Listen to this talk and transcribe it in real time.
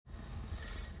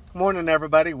Morning,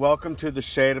 everybody. Welcome to the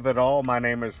Shade of It All. My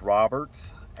name is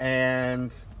Robert,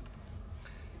 and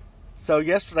so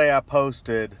yesterday I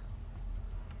posted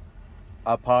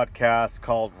a podcast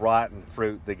called Rotten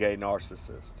Fruit, the Gay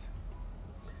Narcissist.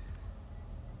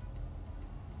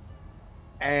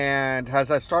 And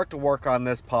as I start to work on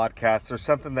this podcast, there's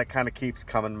something that kind of keeps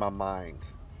coming to my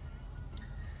mind.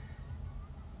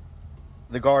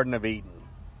 The Garden of Eden.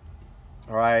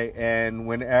 All right, and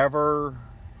whenever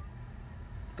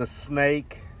the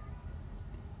snake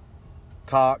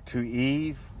talked to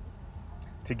Eve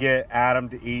to get Adam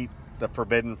to eat the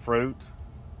forbidden fruit,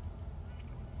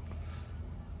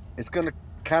 it's going to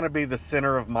kind of be the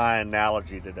center of my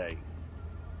analogy today.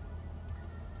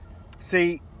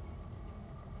 See,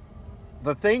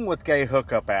 the thing with gay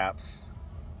hookup apps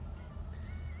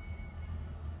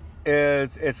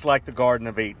is it's like the Garden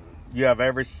of Eden. You have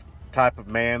every type of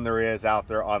man there is out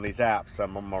there on these apps.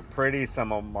 Some of them are pretty,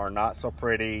 some of them are not so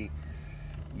pretty.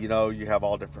 You know, you have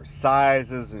all different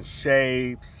sizes and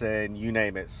shapes and you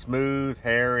name it. Smooth,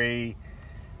 hairy,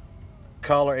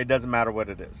 color, it doesn't matter what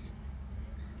it is.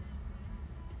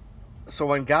 So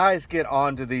when guys get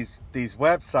onto these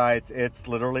websites, it's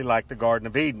literally like the Garden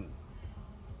of Eden.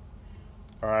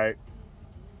 All right.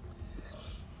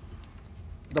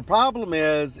 The problem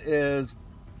is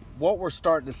what we're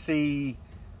starting to see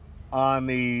on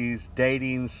these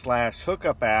dating /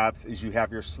 hookup apps is you have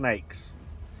your snakes.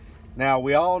 Now,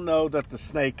 we all know that the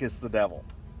snake is the devil.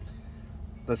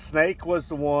 The snake was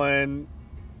the one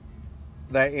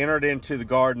that entered into the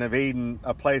Garden of Eden,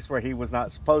 a place where he was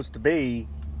not supposed to be,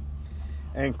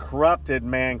 and corrupted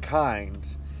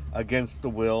mankind against the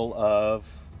will of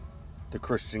the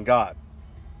Christian God.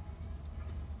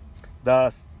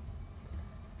 Thus,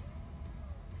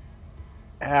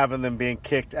 having them being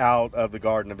kicked out of the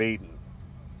Garden of Eden.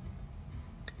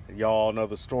 Y'all know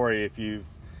the story if you've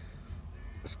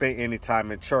spent any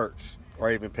time in church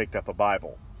or even picked up a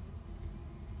Bible.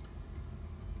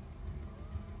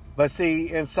 But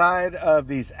see, inside of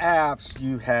these apps,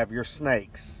 you have your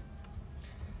snakes.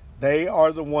 They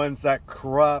are the ones that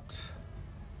corrupt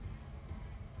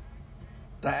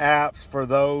the apps for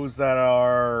those that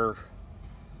are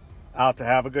out to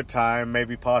have a good time,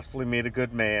 maybe possibly meet a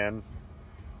good man,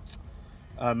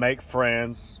 make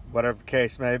friends, whatever the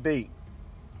case may be.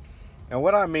 And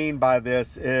what I mean by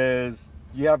this is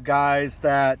you have guys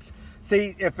that,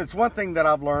 see, if it's one thing that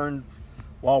I've learned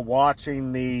while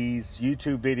watching these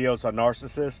YouTube videos on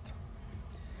narcissists,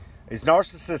 is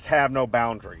narcissists have no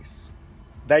boundaries.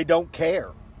 They don't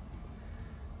care.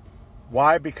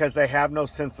 Why? Because they have no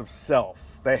sense of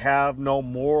self. They have no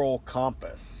moral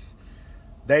compass.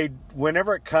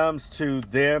 Whenever it comes to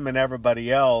them and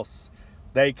everybody else,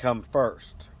 they come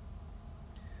first.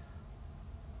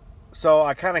 So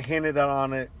I kind of hinted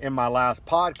on it in my last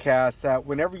podcast that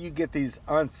whenever you get these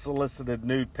unsolicited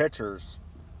nude pictures,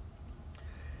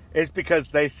 it's because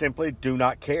they simply do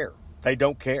not care. They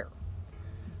don't care.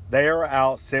 They are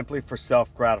out simply for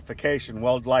self-gratification.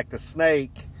 Well, like the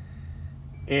snake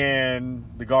in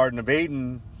the Garden of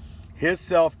Eden, his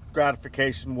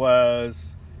self-gratification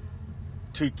was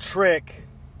to trick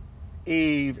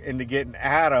Eve into getting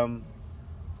Adam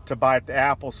to bite the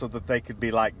apple so that they could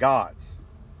be like gods.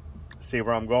 See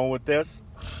where I'm going with this?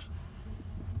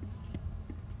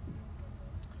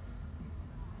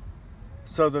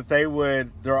 So that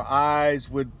their eyes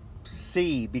would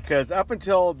see, because up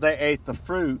until they ate the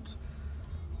fruit,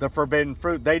 the forbidden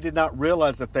fruit, they did not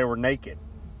realize that they were naked.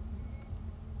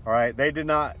 All right, they did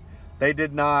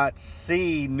not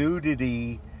see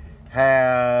nudity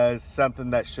as something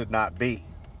that should not be.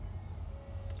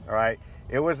 All right.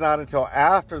 It was not until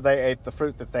after they ate the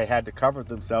fruit that they had to cover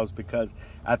themselves, because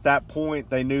at that point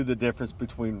they knew the difference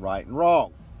between right and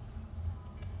wrong.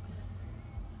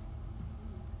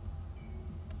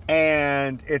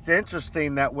 And it's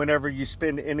interesting that whenever you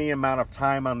spend any amount of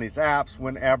time on these apps,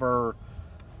 whenever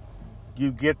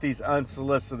you get these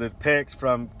unsolicited pics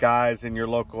from guys in your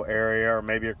local area or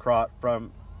maybe across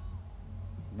from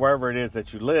wherever it is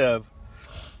that you live,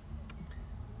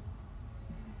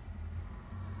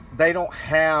 they don't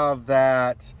have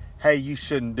that, hey, you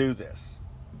shouldn't do this.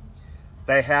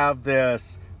 They have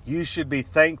this, you should be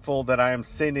thankful that I am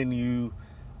sending you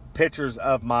pictures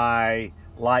of my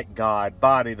like God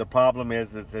body. The problem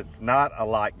is it's not a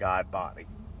like God body.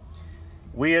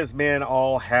 We as men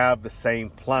all have the same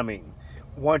plumbing.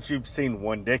 Once you've seen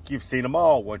one dick, you've seen them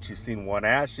all. Once you've seen one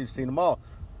ass, you've seen them all.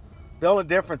 The only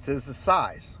difference is the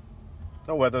size,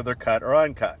 or whether they're cut or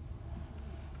uncut.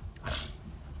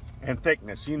 And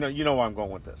thickness. You know where I'm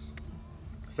going with this.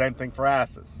 Same thing for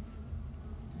asses.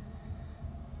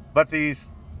 But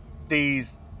these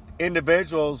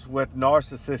individuals with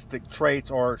narcissistic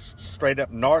traits or straight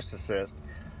up narcissist,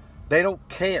 they don't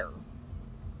care.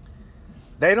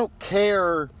 They don't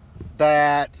care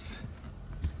that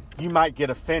you might get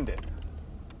offended.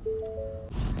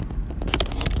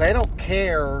 They don't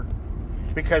care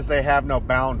because they have no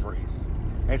boundaries.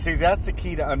 And see, that's the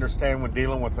key to understand when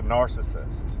dealing with a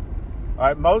narcissist. All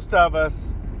right, most of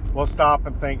us will stop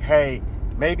and think, hey,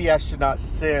 maybe I should not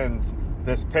send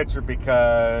this picture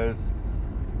because,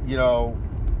 I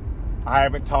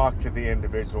haven't talked to the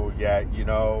individual yet.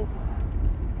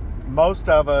 Most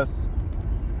of us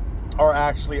are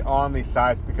actually on these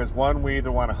sites because, one, we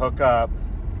either want to hook up,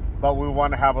 but we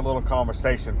want to have a little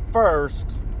conversation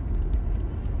first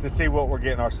to see what we're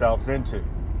getting ourselves into.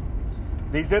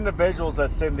 These individuals that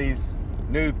send these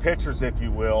nude pictures, if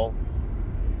you will,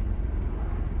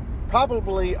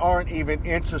 probably aren't even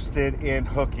interested in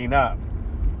hooking up.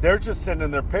 They're just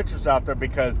sending their pictures out there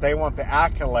because they want the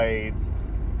accolades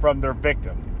from their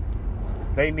victim.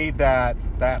 They need that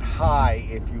high,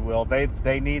 if you will.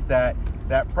 They need that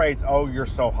praise. Oh, you're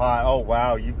so hot. Oh,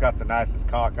 wow, you've got the nicest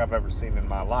cock I've ever seen in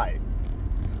my life.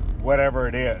 Whatever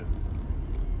it is.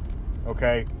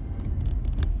 Okay?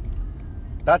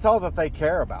 That's all that they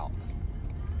care about.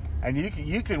 And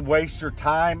you can waste your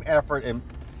time, effort, and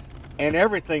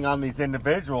everything on these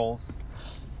individuals,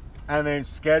 and then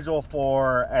schedule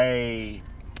for a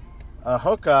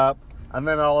hookup, and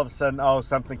then all of a sudden,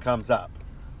 something comes up.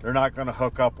 They're not going to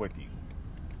hook up with you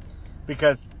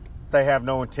because they have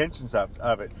no intentions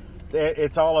of it.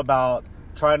 It's all about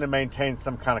trying to maintain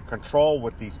some kind of control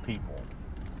with these people.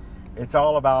 It's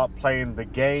all about playing the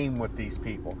game with these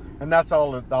people, and that's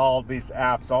all these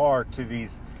apps are to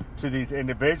these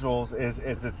individuals is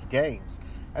it's games.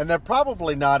 And they're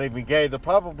probably not even gay. They're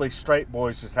probably straight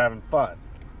boys just having fun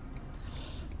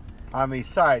on these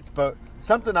sites. But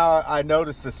something I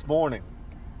noticed this morning,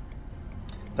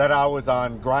 that I was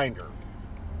on Grindr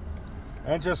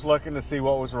and just looking to see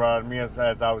what was around me as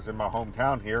I was in my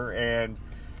hometown here. And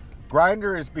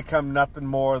Grindr has become nothing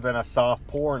more than a soft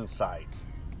porn site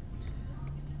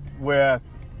with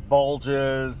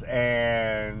bulges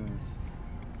and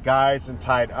guys in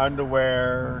tight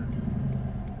underwear,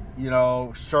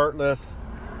 shirtless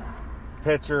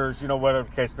pictures, whatever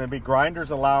the case may be.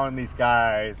 Grindr's allowing these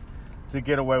guys to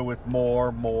get away with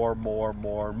more.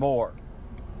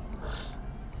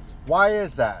 Why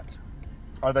is that?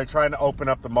 Are they trying to open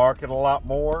up the market a lot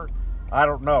more? I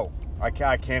don't know. I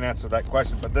can't answer that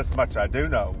question, but this much I do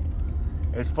know.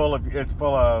 It's full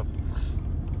of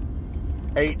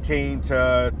 18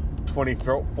 to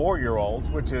 24-year-olds,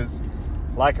 which is,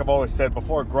 like I've always said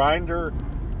before, Grindr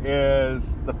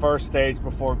is the first stage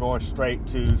before going straight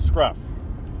to Scruff,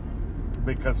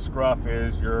 because Scruff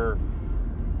is your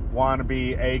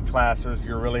wannabe A-classers,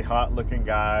 your really hot-looking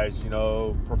guys,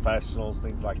 professionals,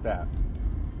 things like that.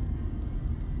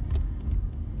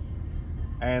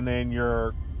 And then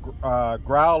your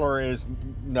Growler is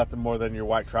nothing more than your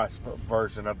white trash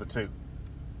version of the two.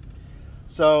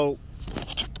 So,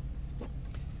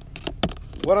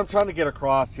 what I'm trying to get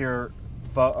across here,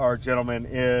 our gentlemen,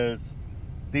 is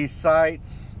these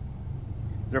sites,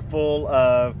 they're full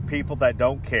of people that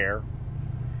don't care,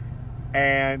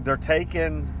 and they're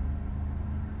taking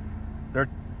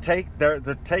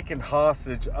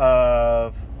hostage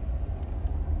of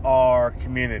our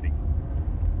community.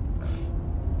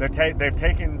 They've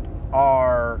taken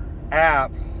our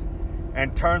apps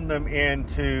and turned them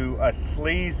into a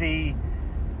sleazy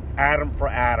Adam for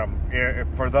Adam.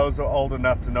 For those who are old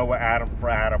enough to know what Adam for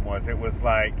Adam was, it was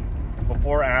like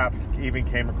before apps even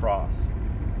came across.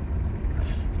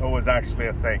 It was actually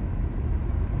a thing.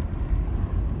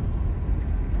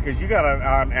 Because you got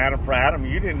on Adam for Adam,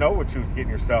 you didn't know what you was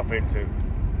getting yourself into.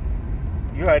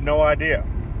 You had no idea.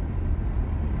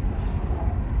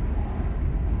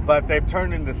 But they've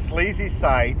turned into sleazy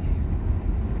sites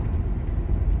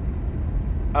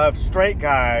of straight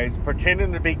guys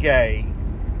pretending to be gay,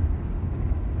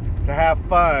 to have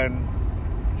fun,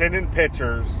 sending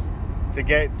pictures to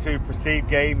get to perceive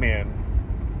gay men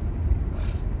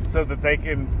so that they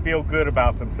can feel good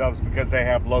about themselves because they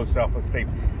have low self-esteem.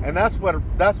 And that's what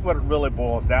it really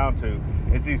boils down to,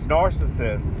 is these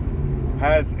narcissists,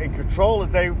 as in control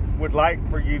as they would like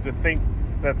for you to think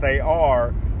that they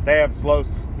are, they have low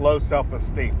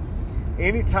self-esteem.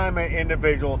 Anytime an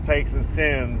individual takes and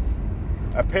sends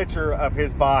a picture of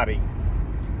his body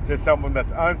to someone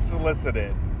that's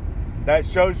unsolicited, that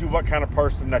shows you what kind of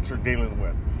person that you're dealing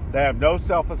with. They have no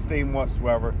self-esteem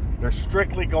whatsoever. They're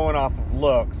strictly going off of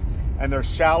looks, and they're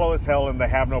shallow as hell, and they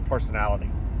have no personality.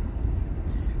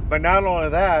 But not only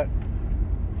that,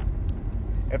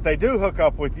 if they do hook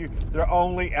up with you, they're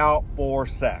only out for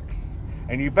sex.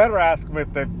 And you better ask them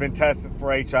if they've been tested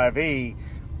for HIV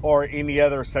or any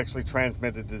other sexually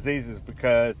transmitted diseases,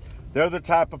 because they're the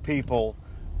type of people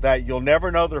that you'll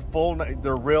never know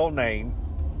their real name.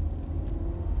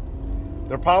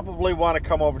 They'll probably want to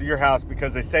come over to your house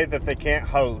because they say that they can't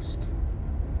host.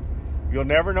 You'll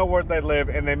never know where they live,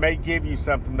 and they may give you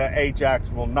something that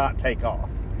Ajax will not take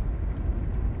off.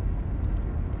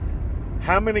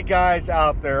 How many guys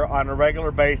out there on a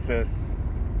regular basis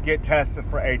get tested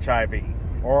for HIV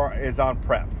or is on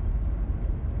PrEP?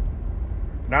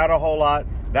 Not a whole lot.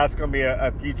 That's going to be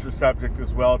a future subject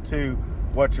as well, too.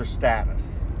 What's your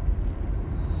status?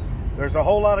 There's a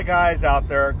whole lot of guys out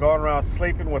there going around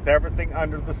sleeping with everything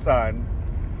under the sun,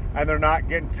 and they're not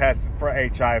getting tested for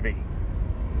HIV.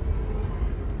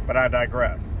 But I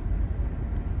digress.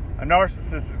 A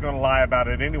narcissist is going to lie about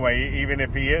it anyway, even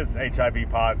if he is HIV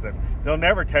positive. They'll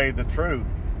never tell you the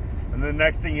truth. And the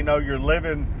next thing you know, you're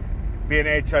living being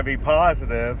HIV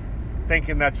positive,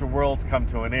 thinking that your world's come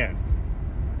to an end.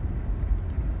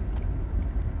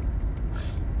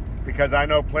 Because I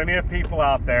know plenty of people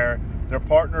out there, their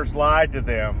partners lied to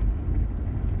them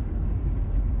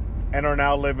and are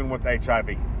now living with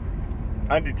HIV.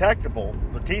 Undetectable,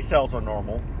 their T cells are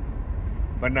normal,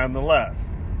 but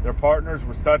nonetheless, their partners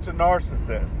were such a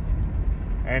narcissist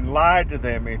and lied to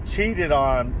them and cheated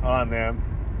on them,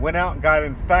 went out and got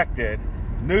infected,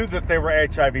 knew that they were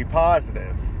HIV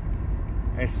positive,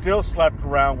 and still slept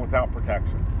around without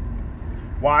protection.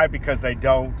 Why? Because they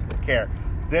don't care.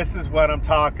 This is what I'm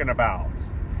talking about.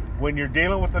 When you're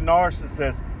dealing with a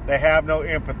narcissist, they have no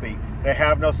empathy. They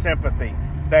have no sympathy.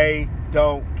 They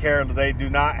don't care. They do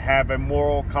not have a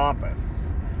moral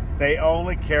compass. They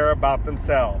only care about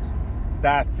themselves.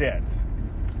 That's it.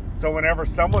 So whenever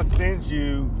someone sends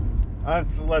you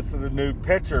unsolicited nude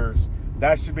pictures,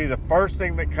 that should be the first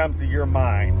thing that comes to your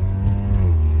mind.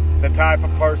 The type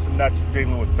of person that you're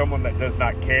dealing with, someone that does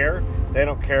not care. They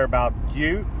don't care about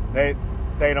you. They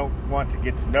don't want to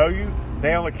get to know you.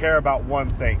 They only care about one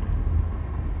thing: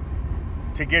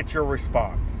 to get your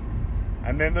response.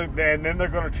 And then they're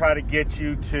going to try to get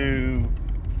you to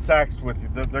sex with you.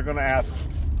 They're going to ask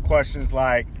questions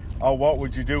like, "Oh, what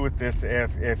would you do with this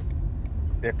if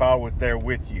I was there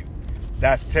with you?"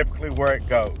 That's typically where it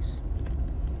goes.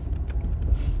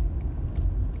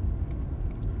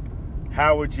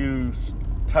 How would you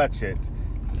touch it,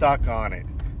 suck on it,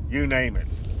 you name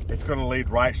it? It's going to lead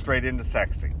right straight into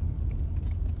sexting.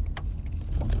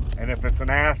 And if it's an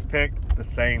ass pic, the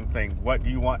same thing. What do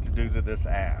you want to do to this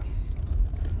ass?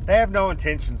 They have no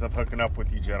intentions of hooking up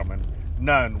with you, gentlemen.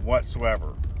 None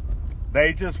whatsoever.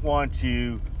 They just want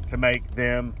you to make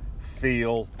them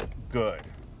feel good.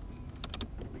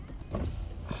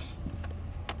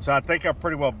 So I think I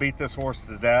pretty well beat this horse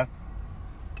to death.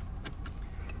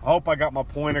 I hope I got my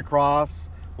point across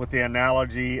with the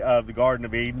analogy of the Garden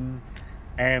of Eden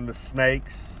and the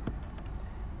snakes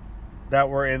that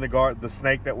were in the garden, the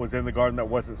snake that was in the garden that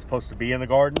wasn't supposed to be in the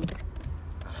garden,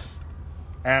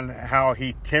 and how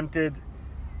he tempted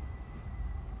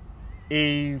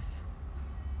Eve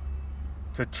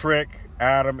to trick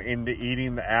Adam into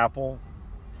eating the apple.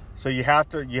 So you have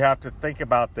to think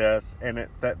about this and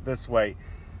this way.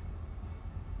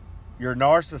 Your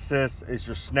narcissist is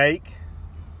your snake,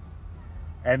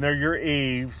 and they're your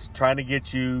Eves trying to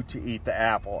get you to eat the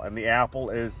apple. And the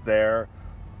apple is their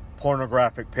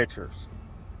pornographic pictures.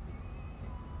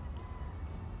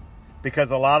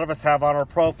 Because a lot of us have on our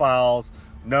profiles,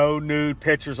 no nude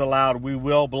pictures allowed, we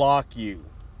will block you.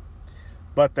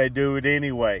 But they do it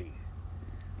anyway.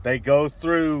 They go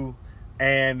through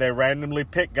and they randomly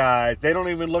pick guys. They don't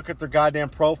even look at their goddamn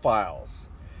profiles.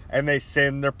 And they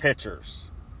send their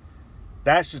pictures.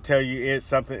 That should tell you it's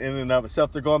something in and of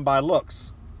itself. They're going by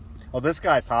looks. Oh, this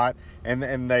guy's hot.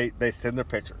 And they send their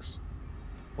pictures.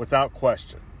 Without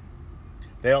question.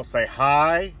 They don't say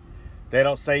hi. They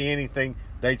don't say anything.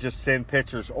 They just send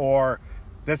pictures. Or,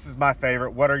 this is my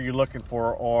favorite, what are you looking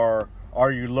for? Or,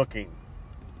 are you looking?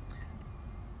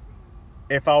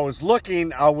 If I was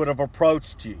looking, I would have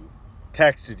approached you.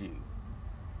 Texted you.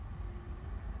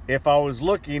 If I was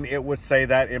looking, it would say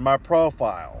that in my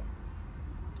profile.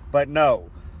 But no,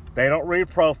 they don't read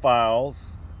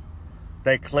profiles.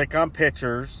 They click on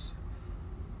pictures.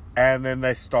 And then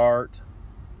they start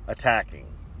attacking.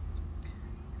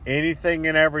 Anything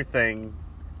and everything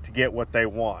to get what they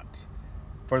want.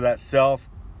 For that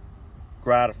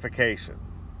self-gratification.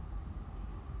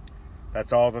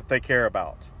 That's all that they care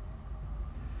about.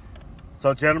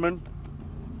 So, gentlemen,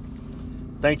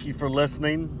 thank you for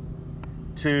listening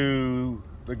to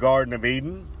the Garden of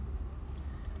Eden.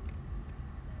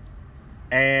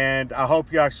 And I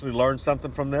hope you actually learned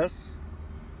something from this.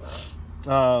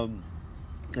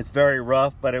 It's very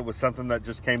rough, but it was something that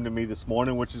just came to me this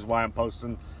morning, which is why I'm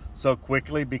posting so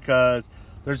quickly, because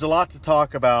there's a lot to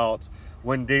talk about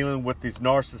when dealing with these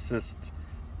narcissists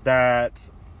that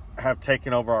have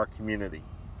taken over our community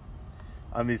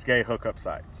on these gay hookup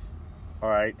sites. All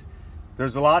right.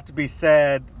 There's a lot to be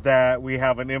said that we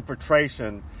have an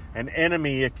infiltration, an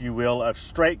enemy, if you will, of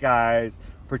straight guys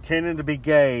pretending to be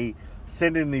gay,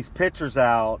 sending these pictures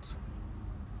out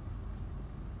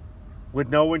with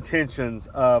no intentions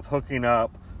of hooking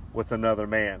up with another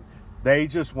man. They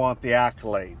just want the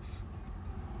accolades.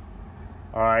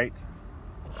 All right?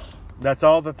 That's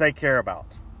all that they care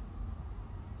about.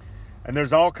 And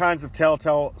there's all kinds of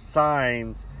telltale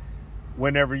signs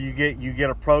whenever you get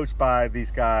approached by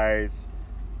these guys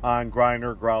on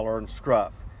Grindr, Growler, and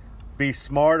Scruff. Be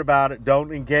smart about it.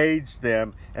 Don't engage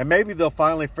them. And maybe they'll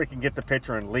finally freaking get the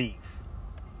picture and leave.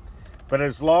 But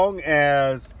as long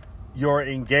as you're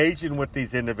engaging with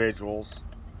these individuals,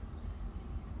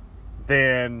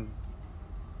 then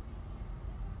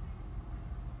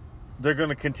they're going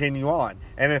to continue on.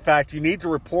 And in fact, you need to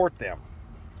report them.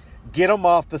 Get them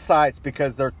off the sites,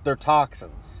 because they're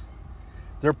toxins.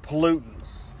 They're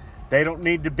pollutants. They don't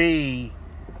need to be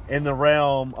in the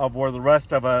realm of where the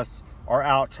rest of us are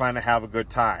out trying to have a good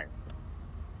time.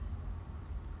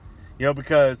 You know,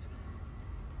 because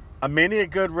many a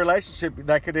good relationship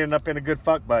that could end up in a good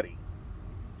fuck buddy.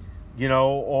 You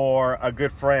know, or a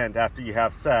good friend after you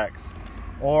have sex.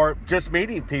 Or just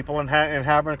meeting people and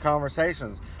having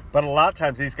conversations. But a lot of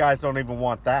times these guys don't even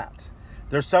want that.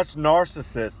 They're such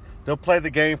narcissists. They'll play the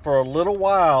game for a little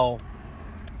while,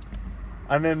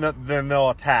 and then they'll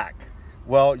attack.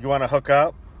 Well, you want to hook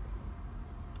up?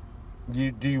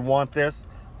 Do you want this?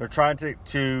 They're trying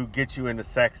to get you into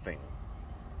sexting.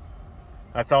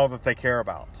 That's all that they care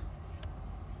about.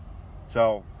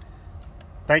 So,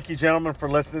 thank you, gentlemen, for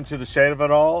listening to The Shade of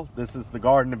It All. This is the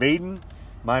Garden of Eden.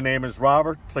 My name is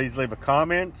Robert. Please leave a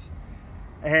comment.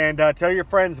 And tell your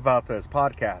friends about this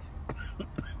podcast.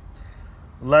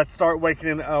 Let's start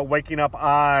waking up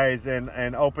eyes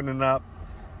and opening up.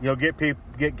 You know,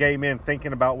 get gay men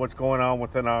thinking about what's going on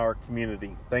within our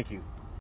community. Thank you.